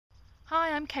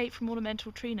Hi, I'm Kate from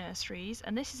Ornamental Tree Nurseries,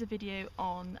 and this is a video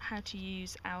on how to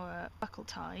use our buckle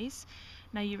ties.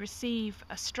 Now you receive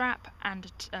a strap and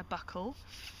a buckle,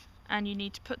 and you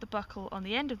need to put the buckle on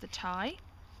the end of the tie,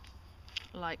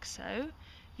 like so.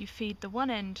 You feed the one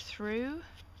end through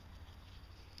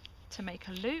to make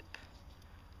a loop,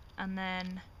 and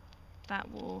then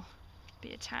that will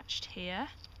be attached here,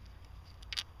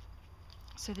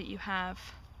 so that you have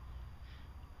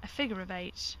a figure of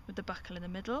 8 with the buckle in the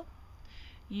middle.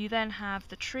 You then have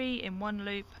the tree in one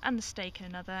loop and the stake in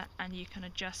another, and you can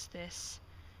adjust this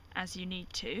as you need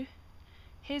to.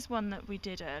 Here's one that we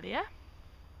did earlier,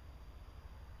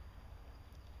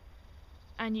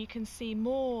 and you can see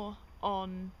more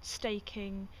on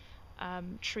staking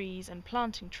trees and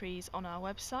planting trees on our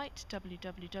website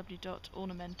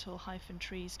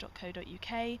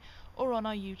www.ornamental-trees.co.uk or on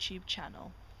our YouTube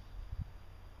channel.